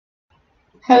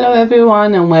Hello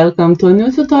everyone and welcome to a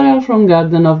new tutorial from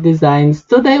Garden of Designs.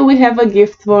 Today we have a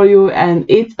gift for you and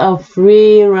it's a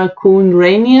free Racoon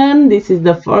reinian. This is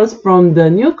the first from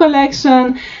the new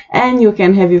collection and you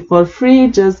can have it for free.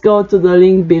 Just go to the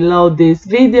link below this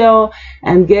video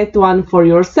and get one for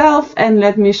yourself, and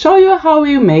let me show you how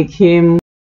you make him.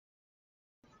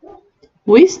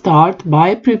 We start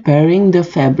by preparing the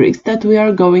fabrics that we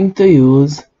are going to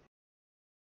use.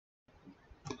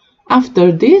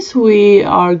 After this, we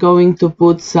are going to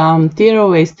put some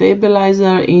tearaway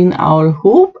stabilizer in our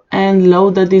hoop and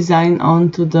load the design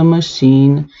onto the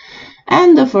machine.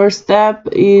 And the first step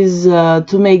is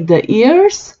to make the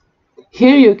ears.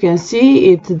 Here you can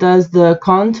see it does the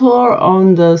contour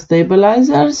on the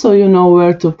stabilizer, so you know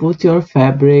where to put your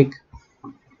fabric.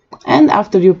 And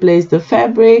after you place the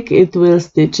fabric, it will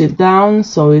stitch it down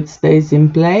so it stays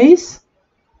in place.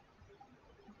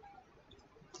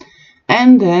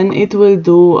 And then it will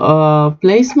do a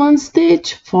placement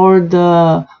stitch for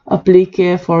the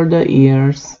applique for the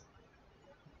ears.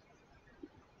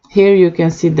 Here you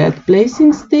can see that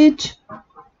placing stitch,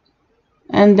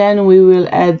 and then we will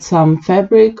add some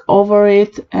fabric over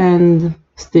it and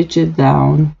stitch it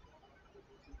down,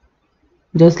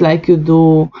 just like you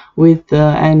do with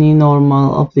any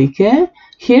normal applique.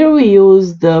 Here we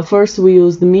used first we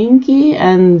used minky,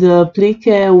 and the applique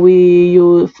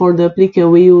for the applique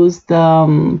we used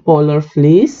polar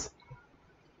fleece.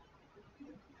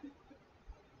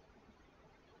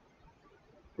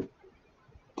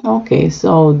 Okay,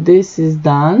 so this is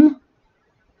done,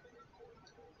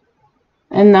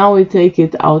 and now we take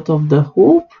it out of the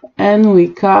hoop and we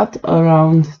cut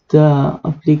around the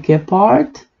applique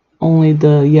part, only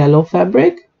the yellow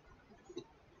fabric.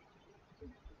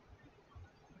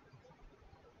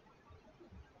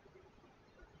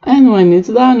 And when it's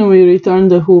done, we return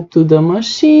the hoop to the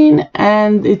machine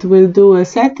and it will do a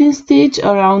satin stitch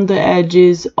around the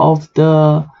edges of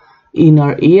the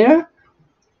inner ear.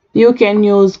 You can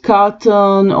use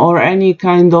cotton or any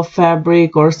kind of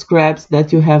fabric or scraps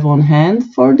that you have on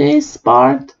hand for this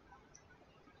part.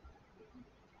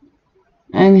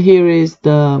 And here is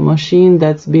the machine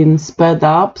that's been sped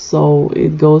up so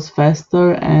it goes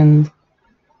faster, and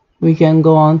we can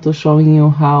go on to showing you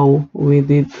how we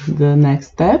did the next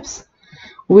steps.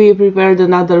 We prepared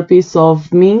another piece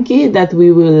of minky that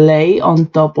we will lay on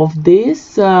top of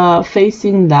this,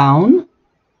 facing down,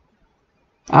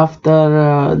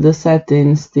 after the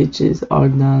satin stitches are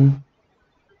done.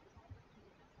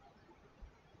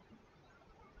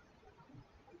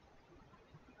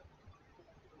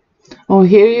 Oh,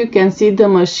 here you can see the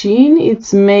machine.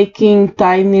 It's making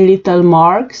tiny little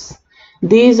marks.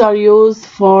 These are used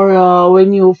for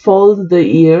when you fold the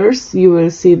ears. You will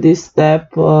see this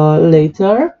step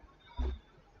later.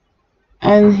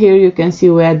 And here you can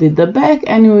see we added the back,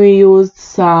 and we used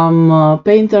some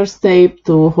painter's tape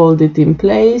to hold it in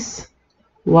place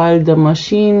while the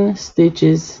machine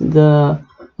stitches the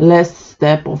last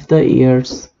step of the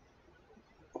ears.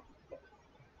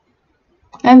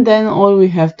 And then all we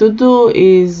have to do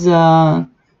is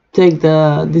take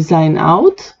the design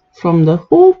out from the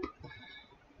hoop,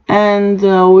 and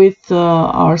with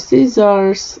our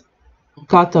scissors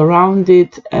cut around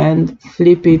it and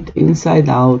flip it inside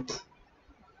out.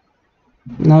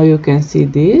 Now you can see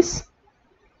this.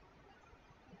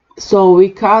 So we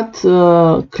cut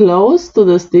close to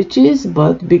the stitches,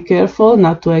 but be careful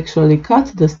not to actually cut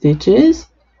the stitches.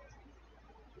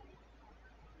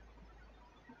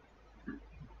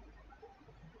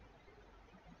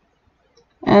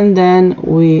 And then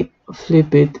we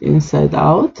flip it inside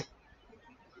out.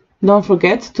 Don't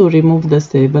forget to remove the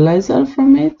stabilizer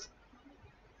from it.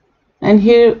 And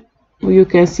here you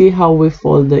can see how we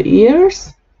fold the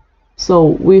ears. So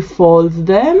we fold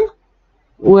them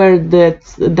where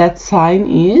that sign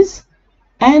is,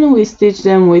 and we stitch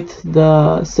them with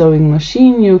the sewing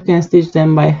machine. You can stitch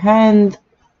them by hand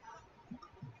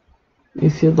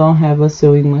if you don't have a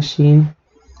sewing machine.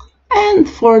 And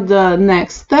for the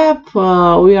next step,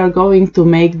 we are going to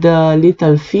make the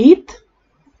little feet.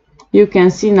 You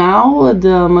can see now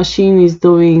the machine is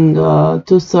doing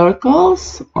 2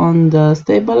 circles on the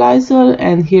stabilizer,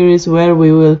 and here is where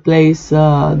we will place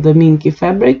the minky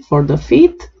fabric for the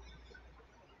feet.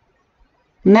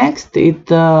 Next, it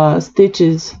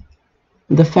stitches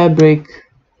the fabric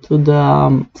to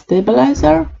the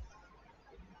stabilizer,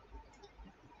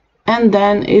 and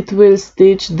then it will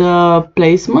stitch the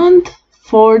placement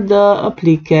for the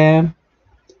applique.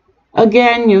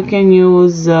 Again, you can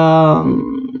use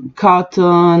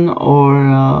cotton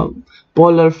or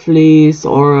polar fleece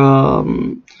or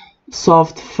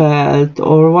soft felt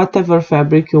or whatever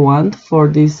fabric you want for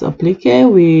this applique.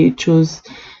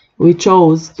 we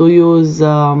chose to use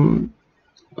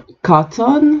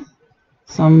cotton,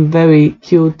 some very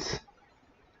cute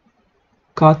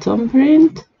cotton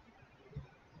print.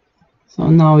 So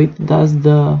now it does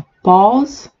the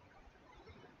paws,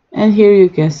 and here you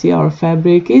can see our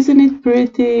fabric. Isn't it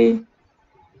pretty?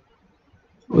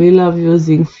 We love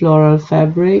using floral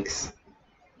fabrics.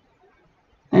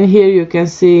 And here you can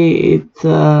see it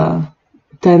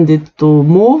tended to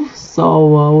move,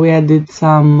 so we added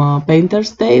some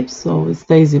painter's tape so it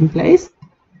stays in place.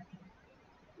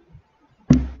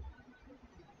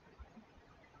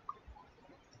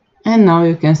 And now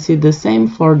you can see the same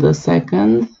for the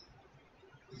second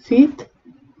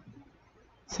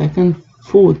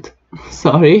foot.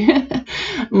 Sorry,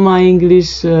 my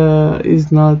English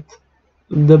is not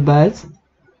the best.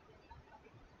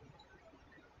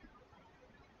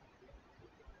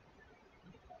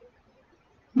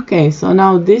 Okay, so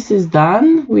now this is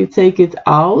done. We take it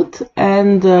out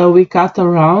and we cut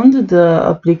around the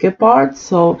applique part.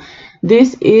 So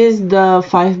this is the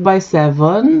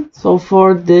 5x7. So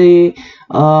for the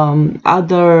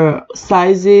other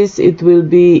sizes, it will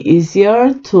be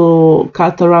easier to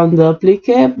cut around the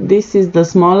applique. This is the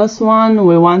smallest one.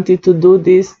 We wanted to do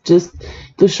this just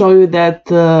to show you that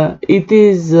it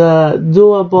is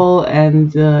doable,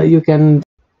 and you can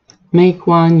make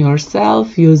one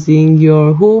yourself using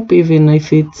your hoop, even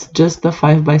if it's just a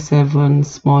 5x7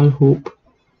 small hoop.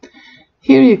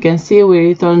 Here you can see we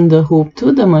return the hoop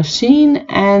to the machine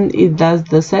and it does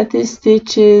the satin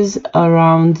stitches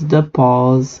around the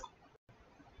paws.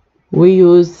 We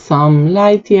use some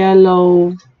light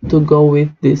yellow to go with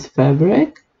this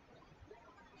fabric.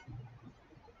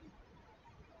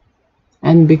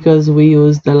 And because we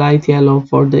use the light yellow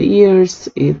for the ears,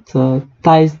 it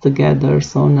ties together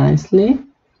so nicely.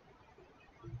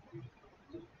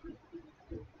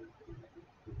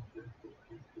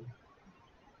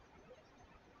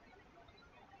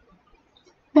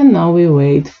 And now we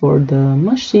wait for the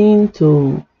machine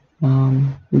to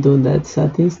do that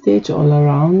satin stitch all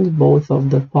around both of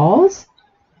the paws.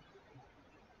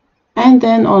 And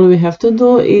then all we have to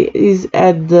do is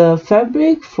add the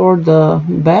fabric for the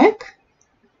back.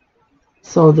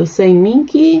 So the same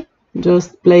minky,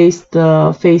 just place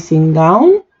the facing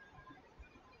down,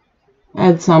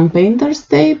 add some painter's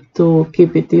tape to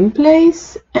keep it in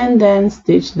place, and then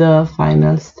stitch the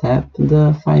final step,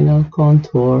 the final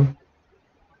contour.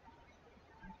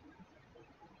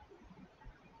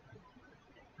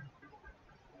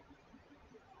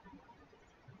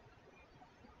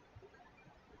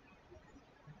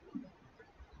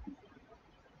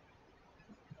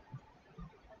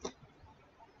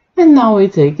 And now we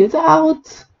take it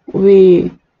out,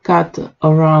 we cut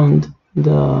around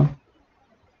the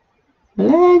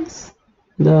legs,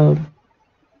 the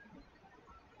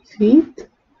feet,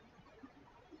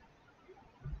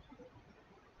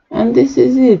 and this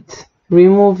is it.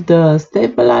 Remove the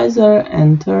stabilizer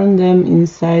and turn them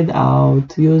inside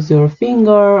out. Use your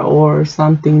finger or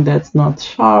something that's not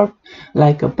sharp,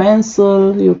 like a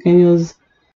pencil you can use.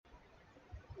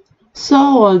 So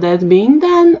all that being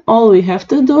done, all we have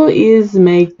to do is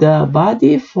make the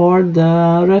body for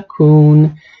the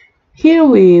raccoon. Here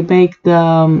we make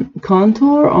the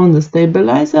contour on the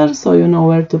stabilizer so you know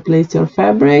where to place your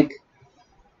fabric.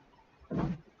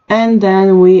 And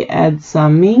then we add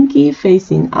some minky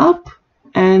facing up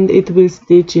and it will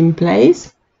stitch in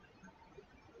place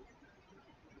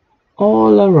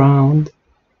all around.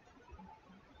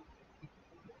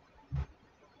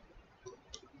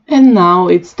 And now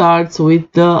it starts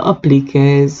with the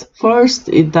appliques. First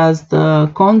it does the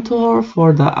contour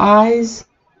for the eyes,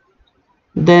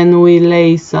 then we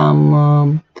lay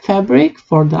some fabric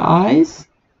for the eyes.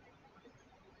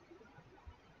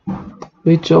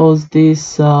 We chose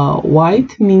this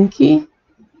white minky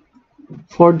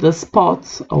for the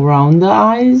spots around the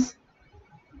eyes.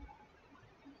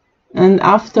 And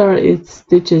after it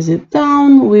stitches it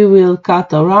down, we will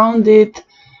cut around it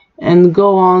and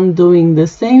go on doing the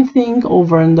same thing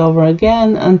over and over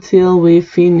again until we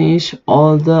finish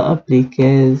all the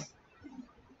appliques.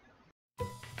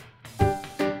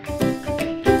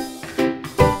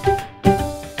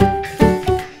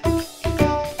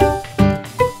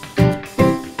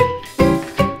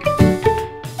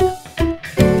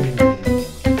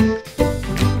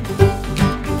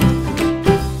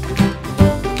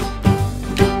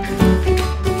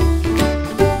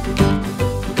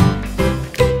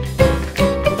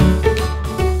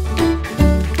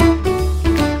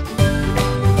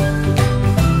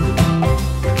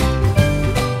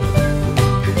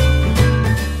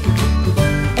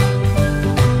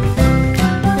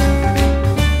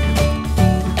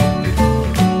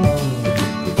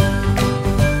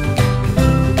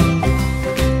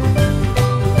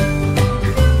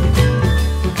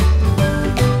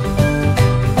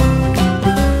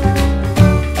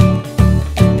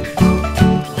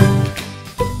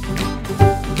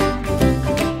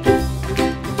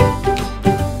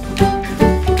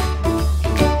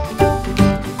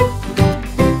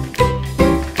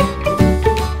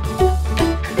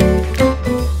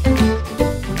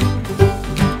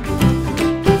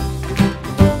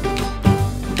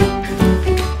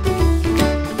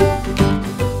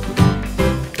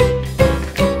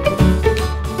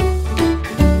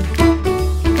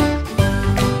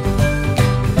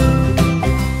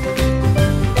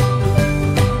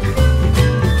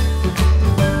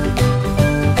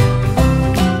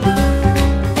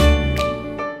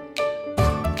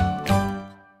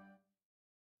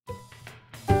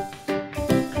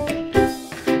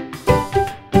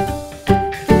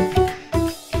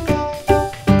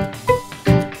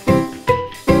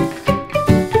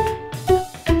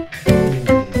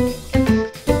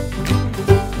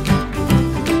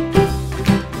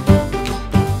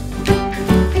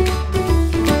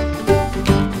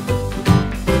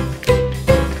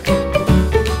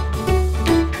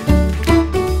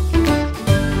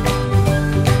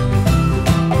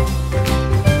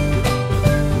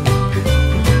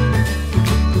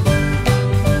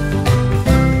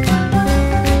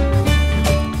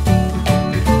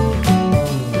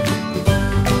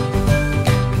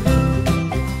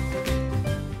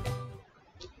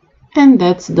 And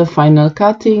that's the final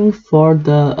cutting for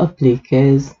the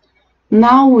appliques.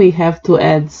 Now we have to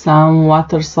add some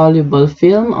water-soluble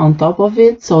film on top of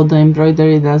it so the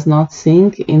embroidery does not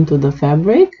sink into the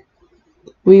fabric.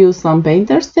 We use some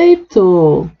painter's tape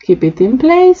to keep it in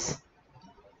place.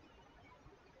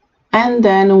 And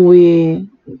then we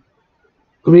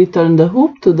return the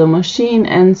hoop to the machine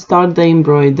and start the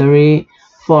embroidery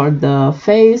for the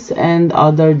face and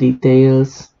other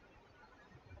details.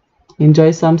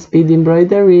 Enjoy some speed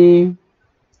embroidery!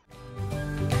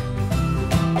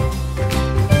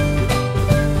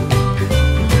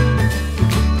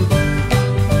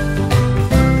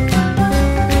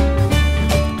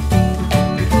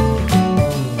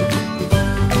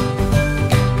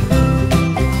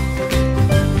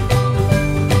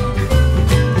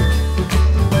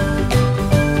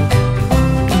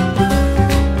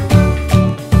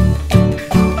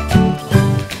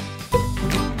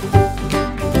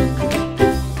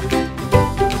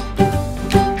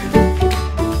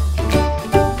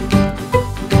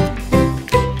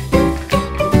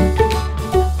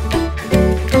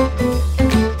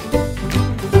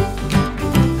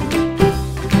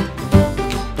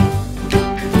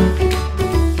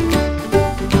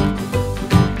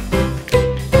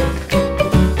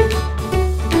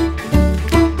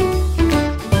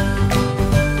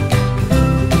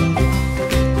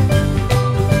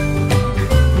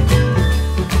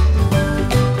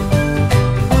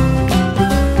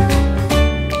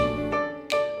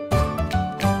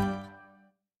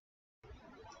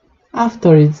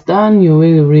 After it's done, you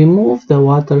will remove the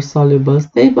water-soluble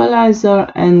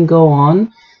stabilizer and go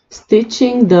on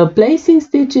stitching the placing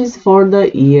stitches for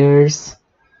the ears.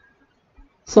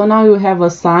 So now you have a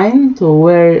sign to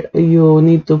where you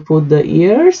need to put the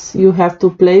ears. You have to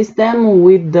place them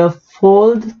with the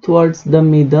fold towards the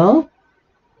middle.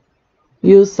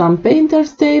 Use some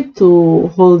painter's tape to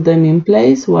hold them in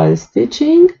place while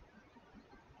stitching.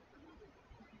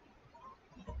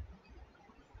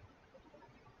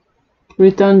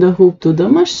 Return the hoop to the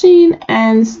machine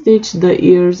and stitch the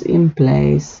ears in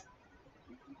place.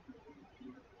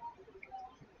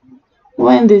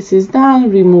 When this is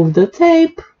done, remove the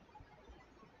tape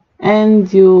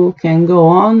and you can go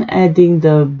on adding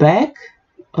the back,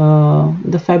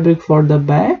 the fabric for the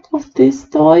back of this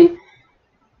toy.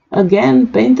 Again,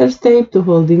 painter's tape to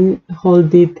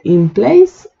hold it in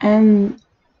place and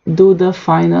do the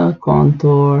final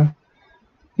contour.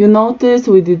 You notice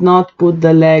we did not put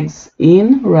the legs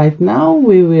in right now.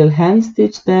 We will hand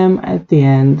stitch them at the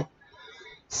end.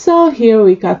 So here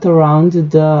we cut around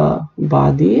the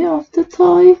body of the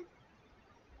toy.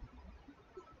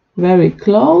 Very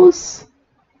close,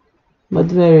 but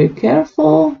very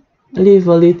careful. Leave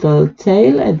a little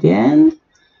tail at the end.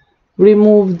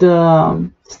 Remove the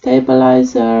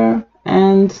stabilizer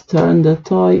and turn the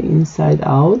toy inside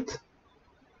out.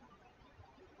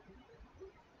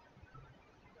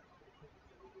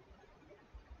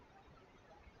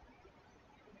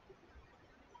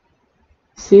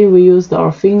 See, we used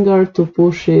our finger to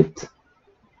push it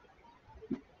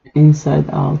inside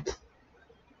out.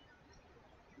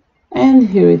 And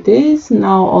here it is.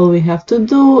 Now all we have to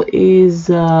do is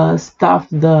stuff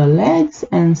the legs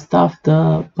and stuff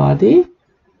the body.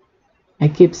 I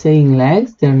keep saying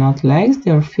legs, they're not legs,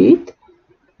 they're feet.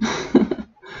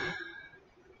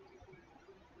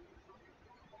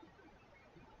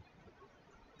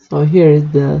 So here is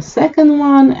the second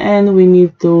one and we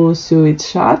need to sew it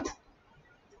shut.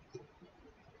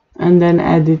 And then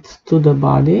add it to the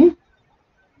body.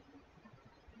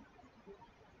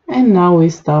 And now we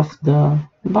stuff the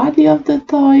body of the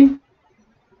toy.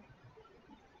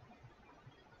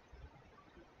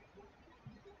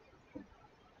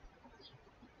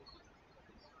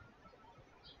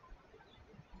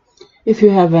 If you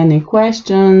have any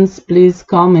questions, please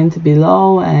comment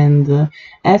below and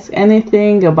ask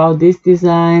anything about these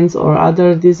designs or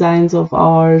other designs of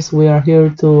ours. We are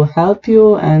here to help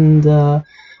you and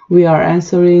we are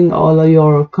answering all of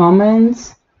your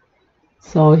comments.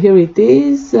 So here it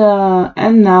is,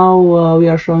 and now we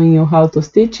are showing you how to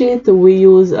stitch it. We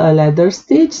use a ladder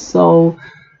stitch, so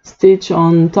stitch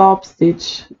on top,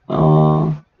 stitch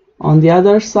on the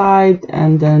other side,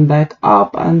 and then back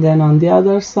up, and then on the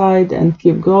other side, and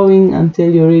keep going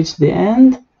until you reach the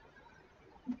end.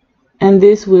 And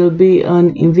this will be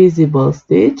an invisible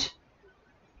stitch.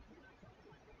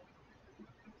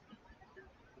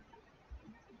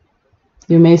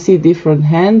 You may see different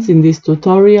hands in this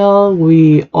tutorial.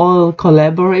 We all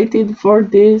collaborated for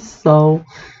this, so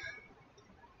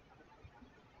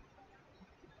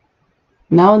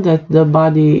now that the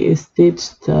body is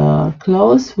stitched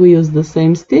close, we use the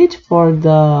same stitch for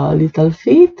the little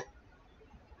feet.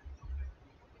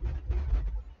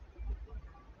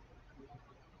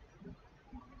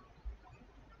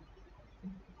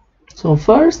 So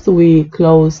first we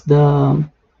close the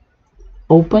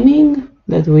opening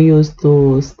that we use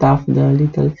to stuff the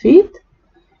little feet.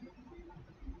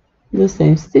 The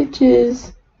same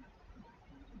stitches.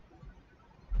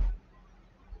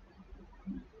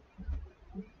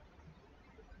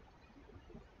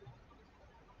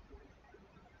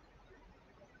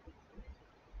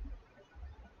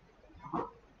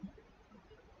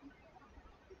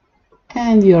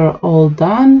 And you're all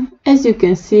done. As you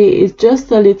can see, it's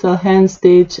just a little hand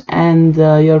stitch and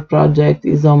your project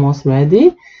is almost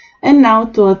ready. And now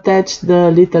to attach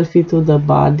the little feet to the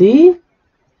body,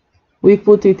 we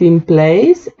put it in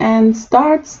place and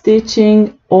start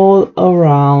stitching all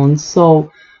around.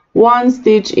 So one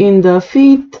stitch in the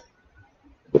feet,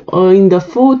 in the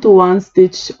foot, one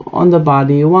stitch on the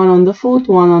body, one on the foot,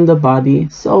 one on the body.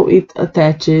 So it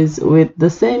attaches with the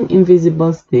same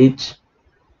invisible stitch.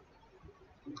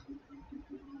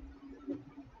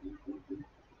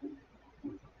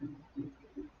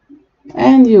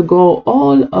 And you go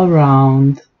all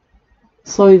around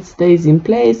so it stays in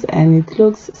place and it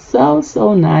looks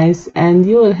so nice, and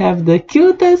you will have the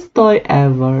cutest toy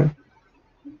ever.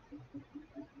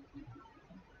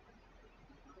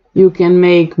 You can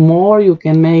make more, you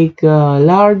can make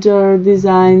larger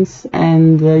designs,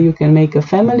 and you can make a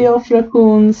family of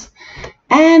raccoons.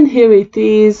 And here it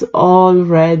is, all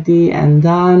ready and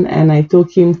done, and I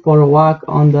took him for a walk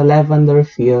on the lavender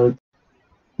field.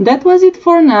 That was it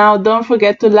for now. Don't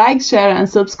forget to like, share and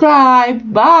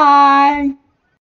subscribe. Bye!